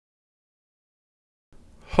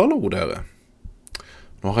Hallo dere.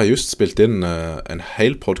 Nå har jeg just spilt inn en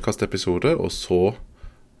hel podcast-episode, og så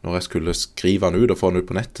når jeg skulle skrive den ut og få den ut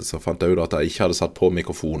på nettet, så fant jeg ut at jeg ikke hadde satt på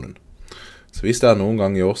mikrofonen. Så hvis jeg noen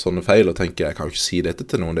gang gjør sånne feil og tenker jeg kan jo ikke si dette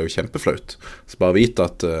til noen, det er jo kjempeflaut. Så bare vite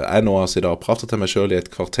at jeg nå har sittet og pratet til meg selv i et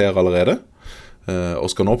kvarter allerede, og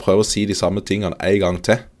skal nå prøve å si de samme tingene en gang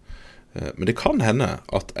til. Men det kan hende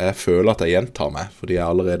at jeg føler at jeg gjentar meg, fordi jeg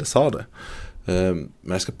allerede sa det.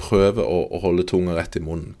 Men jeg skal prøve å holde tunga rett i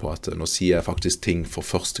munnen på at nå sier jeg faktisk ting for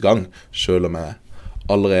første gang, selv om jeg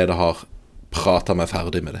allerede har pratet meg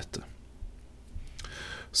ferdig med dette.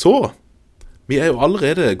 Så, vi er jo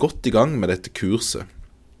allerede godt i gang med dette kurset,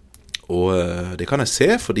 og det kan jeg se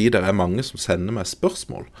fordi det er mange som sender meg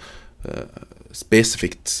spørsmål,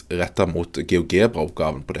 spesifikt rettet mot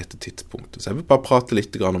GeoGebra-oppgaven på dette tidspunktet. Så jeg vil bare prate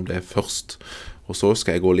litt om det først, og så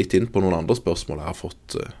skal jeg gå litt inn på noen andre spørsmål jeg har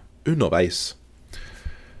fått underveis.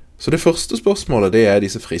 Så det første spørsmålet, det er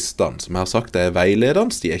disse fristene. Som jeg har sagt, det er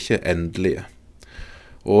veiledende, de er ikke endelige.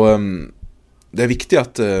 Og det er viktig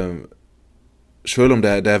at, selv om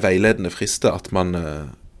det er veiledende frister, at man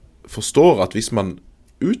forstår at hvis man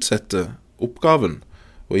utsetter oppgaven,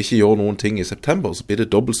 og ikke gjør noen ting i september, så blir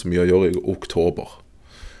det dobbelt så mye å gjøre i oktober.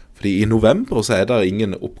 Fordi i november så er det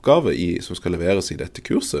ingen oppgave som skal leveres i dette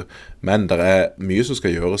kurset, men det er mye som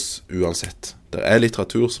skal gjøres uansett. Det er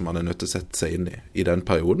litteratur som man er nødt til å sette seg inn i den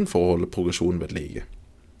perioden for å holde progresjonen ved like.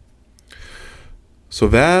 Så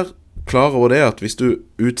vær klar over det at hvis du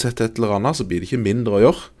utsetter et eller annet, så blir det ikke mindre å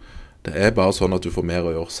gjøre. Det er bare sånn at du får mer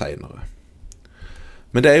å gjøre senere.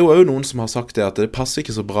 Men det er jo også noen som har sagt det at det passer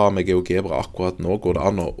ikke så bra med GeoGebra akkurat nå, går det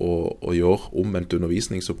an å gjøre omvendt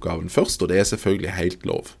undervisningsoppgaven først, og det er selvfølgelig helt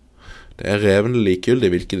lov. Det er revende likegyldig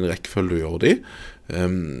hvilken rekkefølge du gjør det i,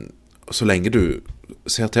 så lenge du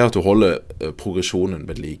ser til at du holder progresjonen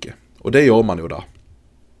ved like. Og det gjør man jo da.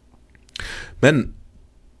 Men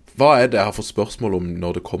hva er det jeg har fått spørsmål om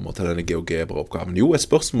når det kommer til denne GeoGebra-oppgaven? Jo, et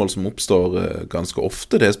spørsmål som oppstår ganske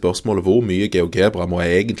ofte, det er spørsmålet hvor mye GeoGebra må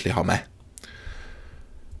jeg egentlig ha med?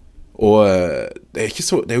 Og det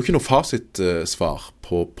er jo ikke noe fasitsvar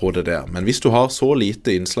på det der, men hvis du har så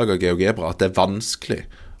lite innslag av GeoGebra at det er vanskelig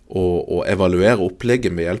å evaluere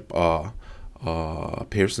opplegget med hjelp av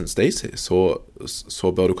Pearson Stacy, så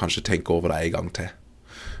bør du kanskje tenke over det en gang til.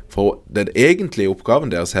 For den egentlige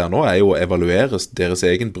oppgaven deres her nå er jo å evaluere deres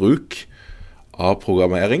egen bruk av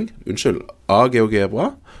av GeoGebra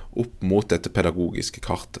opp mot dette pedagogiske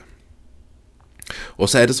kartet.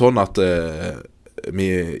 Og så er det sånn at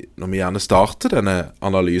når vi gjerne starter denne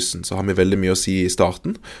analysen, så har vi veldig mye å si i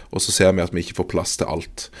starten, og så ser vi at vi ikke får plass til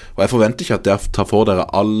alt. Og jeg forventer ikke at dere tar for dere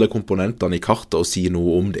alle komponentene i kartet og sier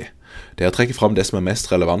noe om de. Det er å trekke fram det som er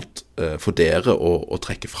mest relevant for dere å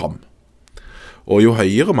trekke fram. Og jo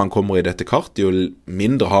høyere man kommer i dette kartet, jo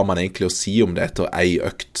mindre har man egentlig å si om det etter ei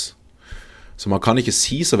økt. Så man kan ikke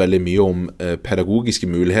si så veldig mye om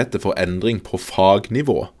pedagogiske muligheter for endring på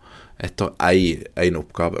fagnivå etter en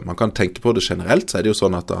oppgave. Man kan tenke på det generelt, så er det jo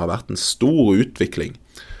sånn at det har vært en stor utvikling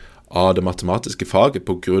av det matematiske faget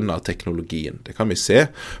på grunn av teknologien. Det kan vi se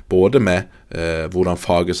både med hvordan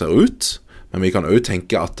faget ser ut, men vi kan også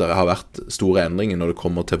tenke at det har vært store endringer når det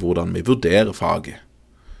kommer til hvordan vi vurderer faget.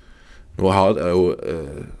 Nå har det jo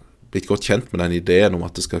blitt godt kjent med den ideen om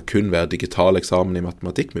at det skal kun være digital eksamen i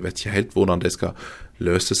matematikk. Vi vet ikke helt hvordan det skal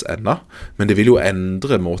løses ennå, men det vil jo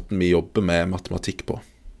endre måten vi jobber med matematikk på.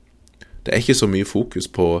 Det er ikke så mye fokus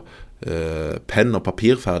på penn- og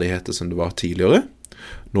papirferdigheter som det var tidligere.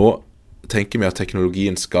 Nå tenker vi at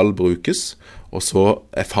teknologien skal brukes, og så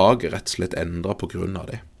er faget rett og slett endret på grunn av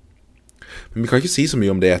det. Men vi kan ikke si så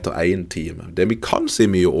mye om det etter en time. Det vi kan si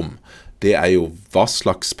mye om, det er jo hva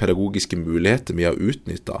slags pedagogiske muligheter vi har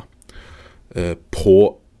utnyttet på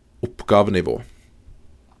oppgavenivå.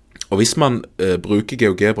 Og hvis man bruker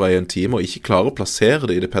GeoGebra i en time og ikke klarer å plassere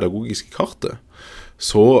det i det pedagogiske kartet,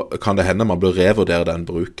 så kan det hende man bør revurdere den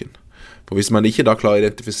bruken. For hvis man ikke da klarer å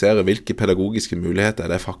identifisere hvilke pedagogiske muligheter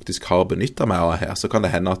det faktisk har benyttet meg av her, så kan det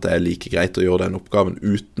hende at det er like greit å gjøre den oppgaven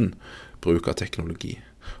uten bruk av teknologi.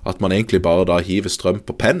 At man egentlig bare da hiver strøm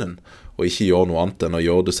på pennen, og ikke gjør noe annet enn å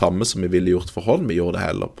gjøre det samme som vi ville gjort for hånd, vi gjør det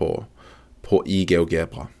heller i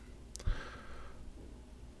GeoGebra.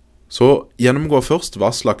 Så gjennomgå først hva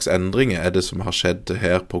slags endringer er det som har skjedd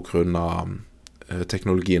her på grunn av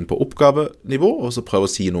teknologien på oppgavenivå, og så prøve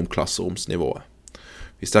å si noe om klasseromsnivået.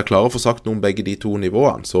 Hvis dere klarer å få sagt noe om begge de to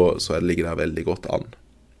nivåene, så ligger det veldig godt an.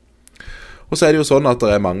 Og så er det jo sånn at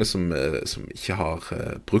det er mange som ikke har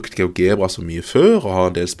brukt GeoGebra så mye før, og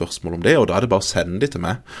har en del spørsmål om det, og da er det bare å sende de til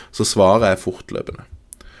meg, så svarer jeg fortløpende.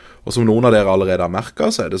 Og som noen av dere allerede har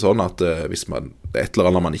merket, så er det sånn at hvis det er et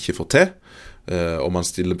eller annet man ikke får til, og man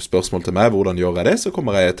stiller spørsmål til meg, hvordan gjør jeg det, så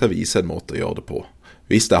kommer jeg til å vise en måte å gjøre det på.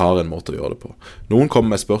 Hvis jeg har en måte å gjøre det på. Noen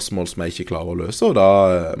kommer med spørsmål som jeg ikke klarer å løse, og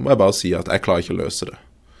da må jeg bare si at jeg klarer ikke å løse det.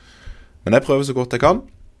 Men jeg prøver så godt jeg kan.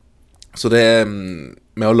 Så det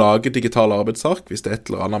med å lage digitale arbeidsark, hvis det et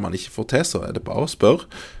eller annet man ikke får til, så det bare å spørre,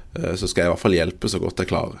 så skal jeg i hvert fall hjelpe så godt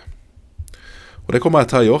jeg klarer. Og det kommer jeg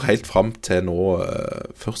til å gjøre helt frem til nå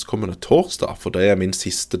førstkommende torsdag, for det min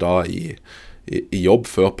siste dag i jobb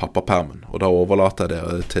før pappapermen. Og da overlater jeg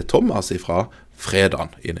dere til Thomas fra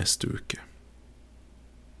fredagen i neste uke.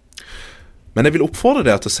 Men jeg vil oppfordre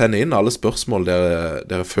dere til å sende inn alle spørsmål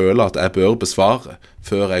dere føler at jeg bør besvare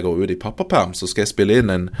før jeg går ut i pappaperm. Så skal jeg spille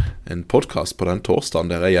inn en podcast på den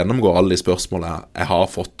torsdagen der jeg gjennomgår alle de spørsmålene jeg har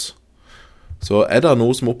fått. Så det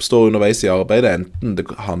noe som oppstår underveis i arbeidet, enten det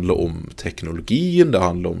handler om teknologien, det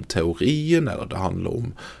handler om teorien, eller det handler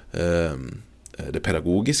om det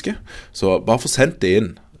pedagogiske. Så bare få sendt det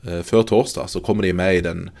inn før torsdag, så kommer de med i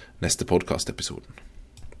den neste podcast-episoden.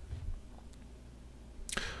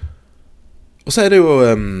 Og så det jo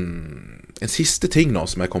en siste ting nå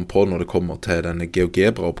som jeg kom på når det kommer til denne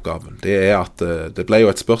GeoGebra-oppgaven. Det at det ble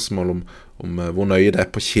jo et spørsmål om hvor nøye det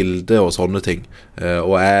på kilde og sånne ting.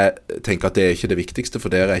 Og jeg tenker at det ikke det viktigste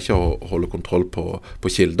for dere, ikke å holde kontroll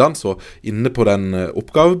på kildene. Så inne på den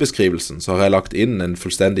oppgavebeskrivelsen så har jeg lagt inn en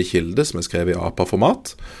fullstendig kilde som skrevet i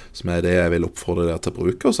APA-format, som det jeg vil oppfordre dere til å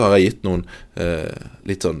bruke. Og så har jeg gitt noen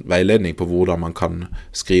litt sånn veiledning på hvordan man kan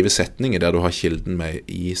skrive setninger der du har kilden med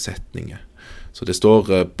i setninger. Så det står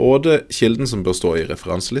både kilden som bør stå i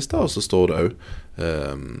referanselista, og så står det også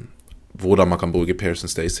hvordan man kan bruke Pearson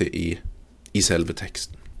Stacey i selve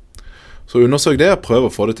teksten. Så undersøk det og prøv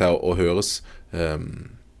å få det til å høres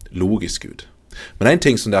logisk ut. Men en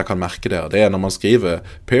ting som dere kan merke der, det når man skriver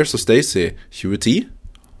Pearson Stacey 2010,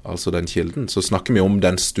 altså den kilden, så snakker vi om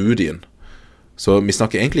den studien. Så vi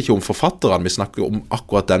snakker egentlig ikke om forfatteren, vi snakker om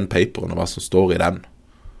akkurat den paperen og hva som står i den.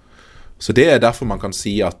 Så det derfor man kan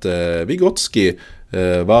si at Vygotsky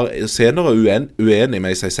var senere uenig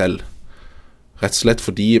med seg selv. Rett og slett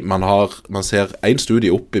fordi man ser en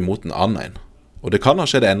studie opp imot en annen. Og det kan ha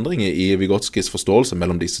skjedd endringer i Vygotskys forståelse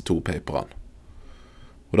mellom disse to paperene.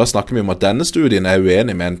 Og da snakker vi om at denne studien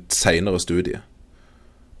uenig med en senere studie.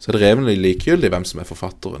 Så det revelig likegyldig hvem som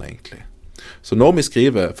forfatteren egentlig. Så når vi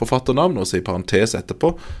skriver forfatternavn og så i parentes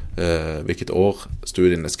etterpå hvilket år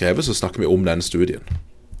studien skrevet, så snakker vi om denne studien.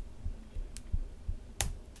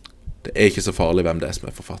 Det ikke så farlig hvem det som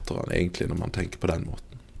forfatteren egentlig når man tenker på den måten.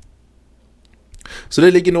 Så det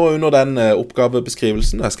ligger nå under den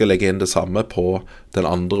oppgavebeskrivelsen. Jeg skal legge inn det samme på den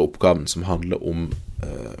andre oppgaven som handler om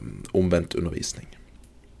omvendt undervisning.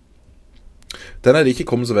 Den det ikke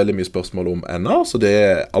kommet så veldig mye spørsmål om ennå, så det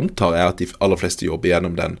antar jeg at de aller fleste jobber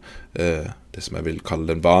gjennom det som jeg vil kalle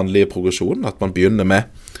den vanlige progresjonen, at man begynner med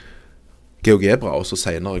GeoGebra og så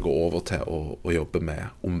senere går over til å jobbe med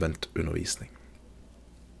omvendt undervisning.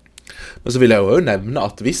 Men så vil jeg jo nevne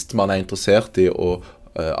at hvis man interessert i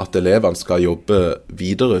at elevene skal jobbe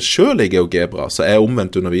videre selv i GeoGebra, så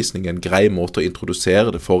omvendt undervisning en grei måte å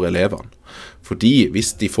introdusere det for elevene. Fordi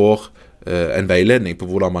hvis de får en veiledning på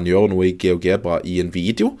hvordan man gjør noe i GeoGebra i en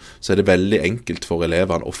video, så det veldig enkelt for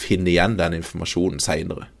elevene å finne igjen den informasjonen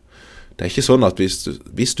senere. Det ikke sånn at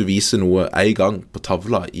hvis du viser noe en gang på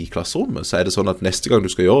tavla i klasserommet, så det sånn at neste gang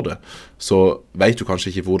du skal gjøre det, så vet du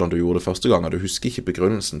kanskje ikke hvordan du gjorde det første gang, og du husker ikke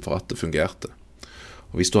begrunnelsen for at det fungerte.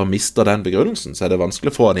 Og hvis du har mistet den begrunnelsen, så det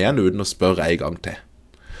vanskelig å få den igjen uten å spørre en gang til.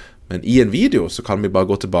 Men i en video så kan vi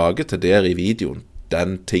bare gå tilbake til der i videoen,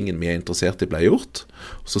 den tingen vi interessert i ble gjort,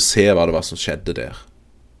 og så se hva det var som skjedde der.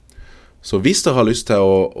 Så hvis dere har lyst til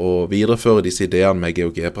å videreføre disse ideene med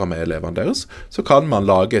GeoGebra med elevene deres, så kan man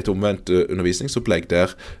lage et omvendt undervisningsopplegg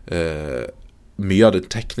der mye av det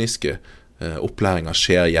tekniske opplæringen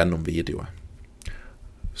skjer gjennom videoet.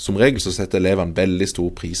 Som regel så setter elevene veldig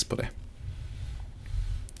stor pris på det.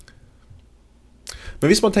 Men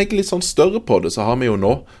hvis man tenker litt sånn større på det, så har vi jo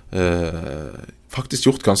nå faktisk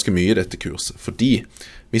gjort ganske mye i dette kurset. Fordi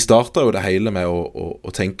vi startet jo det hele med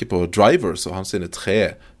å tenke på drivers og hans 3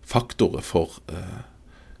 faktorer for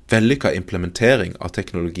vellykket implementering av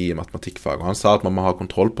teknologi i matematikkfag. Og han sa at man må ha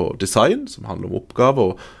kontroll på design, som handler om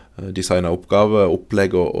oppgaver, design av oppgave,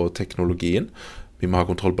 opplegg og teknologien. Vi må ha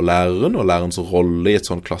kontroll på læreren og lærerens rolle i et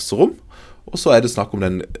sånt klasserom. Og så det snakk om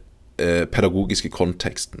den pedagogiske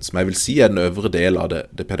konteksten, som jeg vil si den øvre del av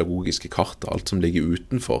det pedagogiske kartet, alt som ligger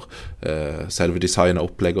utenfor selve design av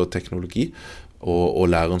opplegg og teknologi, og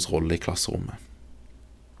lærerens rolle i klasserommet.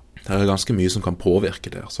 Det ganske mye som kan påvirke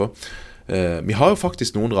der. Så vi har jo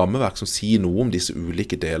faktisk noen rammeverk som sier noe om disse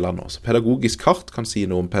ulike delene. Så pedagogisk kart kan si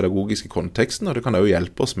noe om pedagogiske konteksten, og det kan også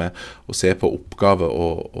hjelpe oss med å se på oppgave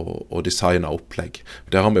og design av opplegg.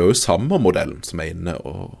 Der har vi jo Sammer-modellen som inne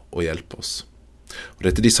og hjelper oss. Og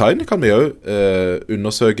dette designet kan vi jo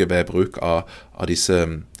undersøke ved bruk av disse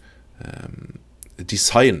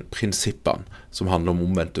designprinsippene som handler om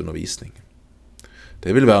omvendt undervisning.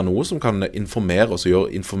 Det vil være noe som kan informere oss og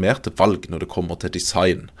gjøre informerte valg når det kommer til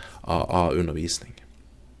design av undervisning.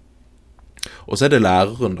 Og så det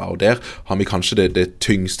læreren da, og der har vi kanskje det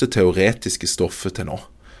tyngste teoretiske stoffet til nå.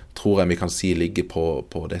 Tror jeg vi kan si ligger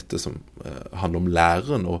på dette som handler om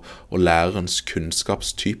læreren og lærerens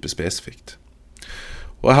kunnskapstype spesifikt.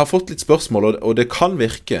 Og jeg har fått litt spørsmål, og det kan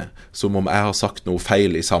virke som om jeg har sagt noe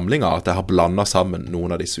feil i samlingen, at jeg har blandet sammen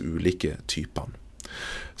noen av disse ulike typene.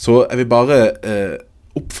 Så jeg vil bare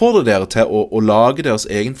oppfordre dere til å lage deres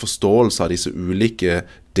egen forståelse av disse ulike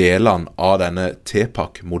delene av denne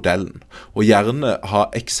TPACK-modellen, og gjerne ha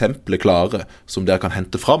eksempler klare som dere kan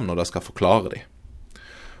hente fram når dere skal forklare dem.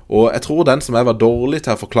 Og jeg tror den som jeg var dårlig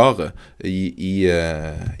til å forklare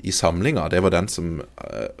i samlingen, det var den som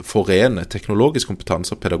forener teknologisk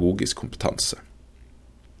kompetanse og pedagogisk kompetanse.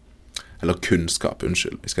 Eller kunnskap,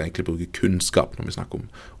 unnskyld. Vi skal egentlig bruke kunnskap når vi snakker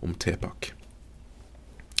om TPACK.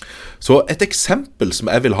 Så et eksempel som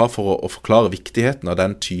jeg vil ha for å forklare viktigheten av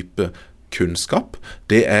den type kunnskap,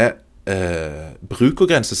 det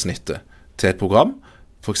brukergrensesnittet til et program,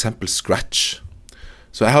 for eksempel Scratch.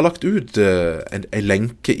 Så jeg har lagt ut en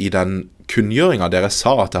lenke i den kunngjøringen der jeg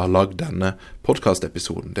sa at jeg har lagd denne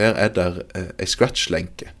podcast-episoden. Der der en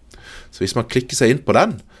Scratch-lenke. Så hvis man klikker seg inn på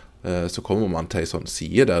den, så kommer man til en sånn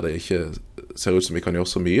side der det ikke ser ut som vi kan gjøre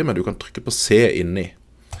så mye, men du kan trykke på se inni.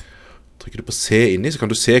 Trykker du på se inni, så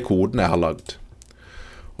kan du se koden jeg har lagd.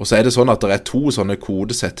 Og så det sånn at det to sånne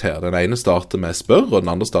kodesett her. Den ene starter med spør, og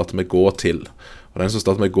den andre starter med gå til. Og den som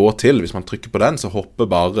starter med gå til, hvis man trykker på den, så hopper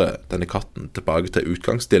bare denne katten tilbake til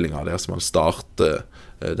utgangsstillingen der som man starter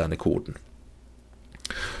denne koden.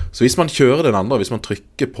 Så hvis man kjører den andre, hvis man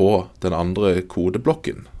trykker på den andre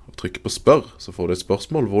kodeblokken, og trykker på spør, så får du et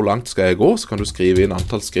spørsmål, hvor langt skal jeg gå? Så kan du skrive inn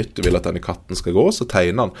antall skritt du vil at denne katten skal gå, så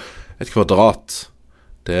tegner han et kvadrat,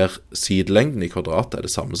 der sidelengden i kvadratet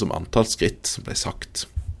det samme som antall skritt som ble sagt.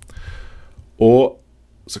 Og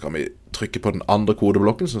så kan vi trykke på den andre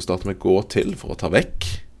kodeblokken som starter med gå til for å ta vekk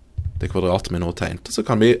det kvadratet vi nå tegnte, så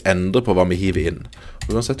kan vi endre på hva vi hiver inn.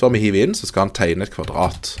 Og uansett hva vi hiver inn, så skal han tegne et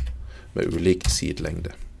kvadrat med ulik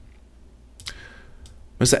sidelengde.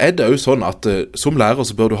 Men så det jo sånn at som lærer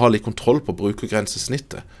så bør du ha litt kontroll på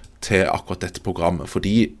brukergrensesnittet til akkurat dette programmet,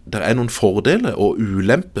 fordi det noen fordeler og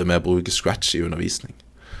ulemper med å bruke Scratch i undervisning.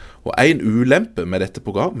 Og en ulempe med dette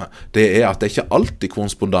programmet, det at det ikke alltid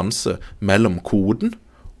korrespondanse mellom koden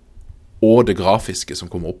og det grafiske som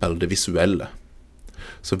kommer opp, eller det visuelle.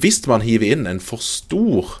 Så hvis man hiver inn et for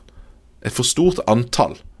stort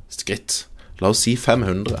antall skritt, la oss si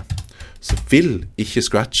 500, så vil ikke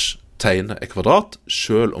Scratch tegne et kvadrat,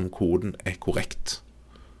 selv om koden korrekt.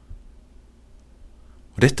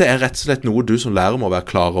 Og dette rett og slett noe du som lærer må være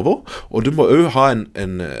klar over, og du må også ha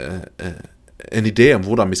en idé om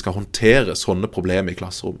hvordan vi skal håndtere sånne problemer i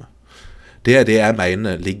klasserommet. Det det jeg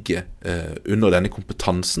mener ligger under denne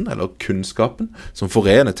kompetansen, eller kunnskapen, som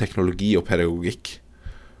forener teknologi og pedagogikk.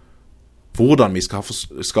 Hvordan vi skal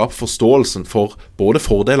skape forståelsen for både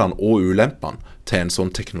fordelene og ulempene til en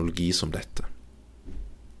sånn teknologi som dette.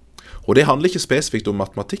 Og det handler ikke spesifikt om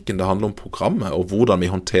matematikken, det handler om programmet og hvordan vi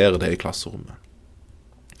håndterer det i klasserommet.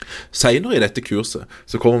 Senere i dette kurset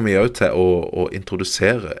så kommer vi også til å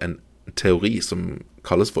introdusere en teori som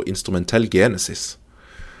kalles for instrumentell genesis.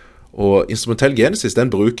 Og instrumentell genesis den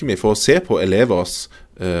bruker vi for å se på elevers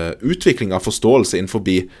utvikling av forståelse innenfor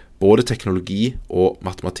både teknologi og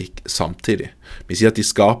matematikk samtidig. Vi sier at de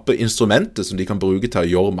skaper instrumenter som de kan bruke til å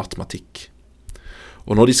gjøre matematikk.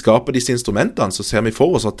 Og når de skaper disse instrumentene, så ser vi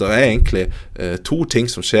for oss at det egentlig to ting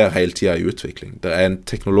som skjer hele tiden i utvikling. Det en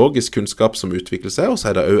teknologisk kunnskap som utvikler seg, og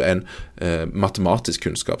så det også en matematisk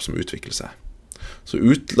kunnskap som utvikler seg. Så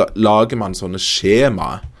lager man sånne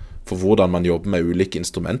skjemaer for hvordan man jobber med ulike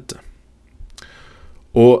instrumenter.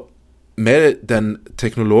 Og med den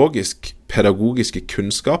teknologisk-pedagogiske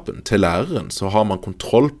kunnskapen til læreren, så har man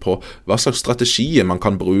kontroll på hva slags strategier man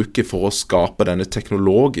kan bruke for å skape denne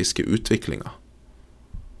teknologiske utviklingen.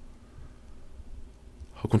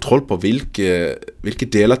 Har kontroll på hvilke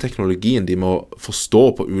deler av teknologien de må forstå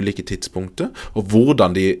på ulike tidspunkter, og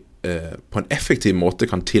hvordan de på en effektiv måte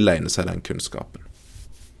kan tilegne seg den kunnskapen.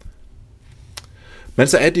 Men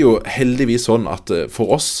så det jo heldigvis sånn at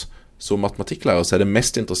for oss som matematikklærer så det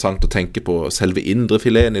mest interessant å tenke på selve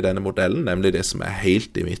indrefileten i denne modellen, nemlig det som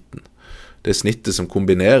helt i midten. Det snittet som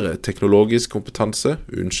kombinerer teknologisk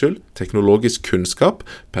kunnskap,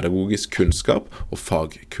 pedagogisk kunnskap og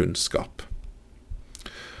fagkunnskap.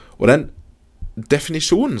 Og den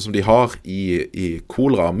definisjonen som de har i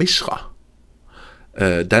Kolera og Mishra,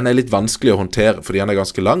 den litt vanskelig å håndtere, fordi den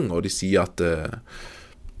ganske lang, og de sier at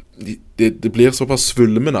det blir såpass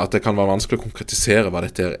svulmende at det kan være vanskelig å konkretisere hva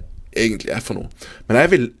dette egentlig for noe. Men jeg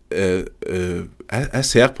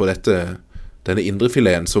ser på denne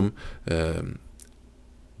indrefileten som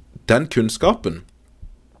den kunnskapen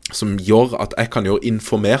som gjør at jeg kan gjøre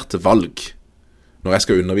informerte valg når jeg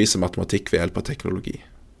skal undervise matematikk ved hjelp av teknologi.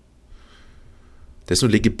 Det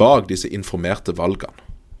som ligger bak disse informerte valgene.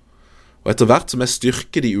 Og etter hvert som jeg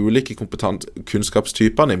styrker de ulike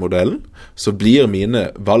kunnskapstypene i modellen, så blir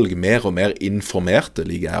mine valg mer og mer informerte,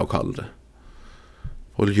 liker jeg å kalle det.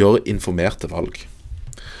 Og gjøre informerte valg.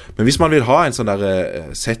 Men hvis man vil ha en sånn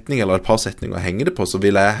der setning eller et par setninger å henge det på, så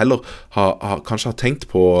vil jeg heller kanskje ha tenkt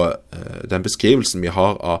på den beskrivelsen vi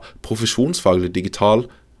har av profesjonsfaglig digital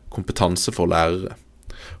kompetanse for lærere.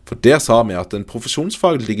 For der sa vi at en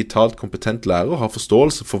profesjonsfaglig digitalt kompetent lærer har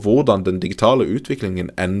forståelse for hvordan den digitale utviklingen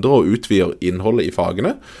endrer og utvider innholdet i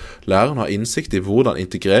fagene. Læreren har innsikt i hvordan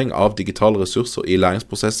integrering av digitale ressurser i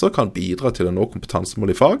læringsprosesser kan bidra til å nå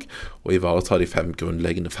kompetansemål i fag og ivareta de 5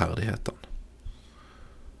 grunnleggende ferdighetene.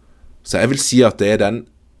 Så jeg vil si at det den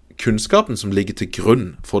kunnskapen som ligger til grunn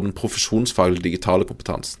for den profesjonsfaglige digitale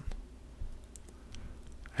kompetansen.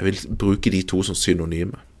 Jeg vil bruke de 2 som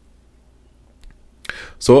synonyme.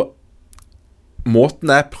 Så måten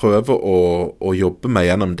jeg prøver å jobbe meg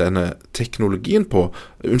gjennom denne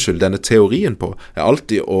denne teorien på,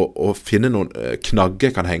 alltid å finne noen knagger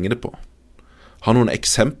jeg kan henge det på. Ha noen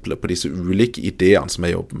eksempler på disse ulike ideene som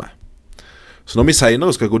jeg jobber med. Så når vi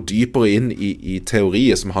senere skal gå dypere inn i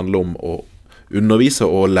teorier som handler om å undervise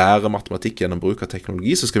og lære matematikk gjennom bruk av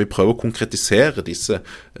teknologi, så skal vi prøve å konkretisere disse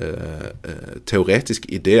teoretiske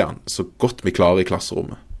ideene så godt vi klarer i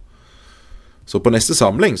klasserommet. Så på neste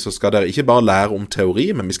samling så skal dere ikke bare lære om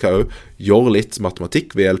teori, men vi skal også gjøre litt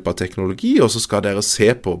matematikk ved hjelp av teknologi, og så skal dere se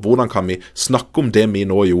på hvordan kan vi snakke om det vi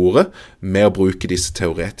nå gjorde med å bruke disse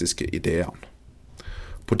teoretiske ideene.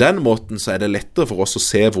 På den måten så det lettere for oss å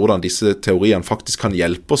se hvordan disse teoriene faktisk kan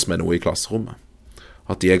hjelpe oss med noe i klasserommet.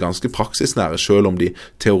 At de ganske praksisnære, selv om de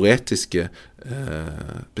teoretiske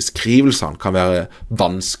beskrivelsene kan være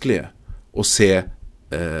vanskelige å se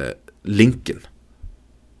linken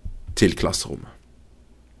til klasserommet.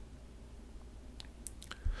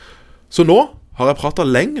 Så nå har jeg pratet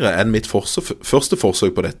lengre enn mitt første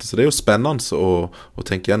forsøk på dette, så det jo spennende å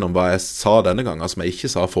tenke gjennom hva jeg sa denne gangen som jeg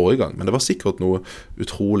ikke sa forrige gang, men det var sikkert noe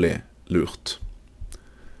utrolig lurt.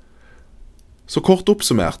 Så kort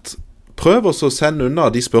oppsummert, prøv å sende unna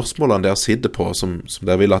de spørsmålene dere sitter på som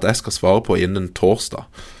dere vil at jeg skal svare på innen torsdag.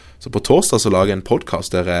 Så på torsdag så lager jeg en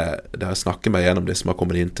podcast der jeg snakker meg gjennom det som har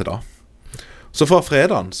kommet inn til da. Så fra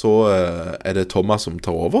fredagen så det Thomas som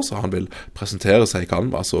tar over, så han vil presentere seg i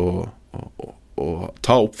Canvas og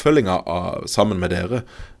ta oppfølgingen sammen med dere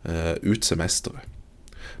ut semesteret.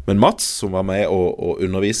 Men Mats, som var med og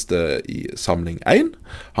underviste i samling 1,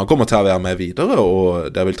 han kommer til å være med videre,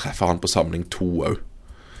 og dere vil treffe han på samling 2 også.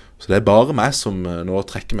 Så det bare meg som nå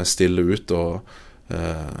trekker meg stille ut og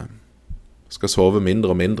skal sove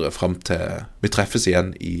mindre og mindre frem til vi treffes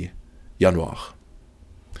igjen i januar.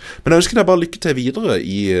 Men jeg ønsker deg bare lykke til videre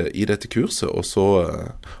i dette kurset, og så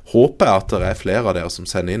håper jeg at det flere av dere som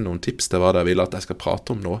sender inn noen tips til hva dere vil at jeg skal prate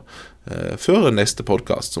om nå, før neste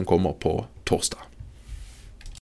podcast som kommer på torsdag.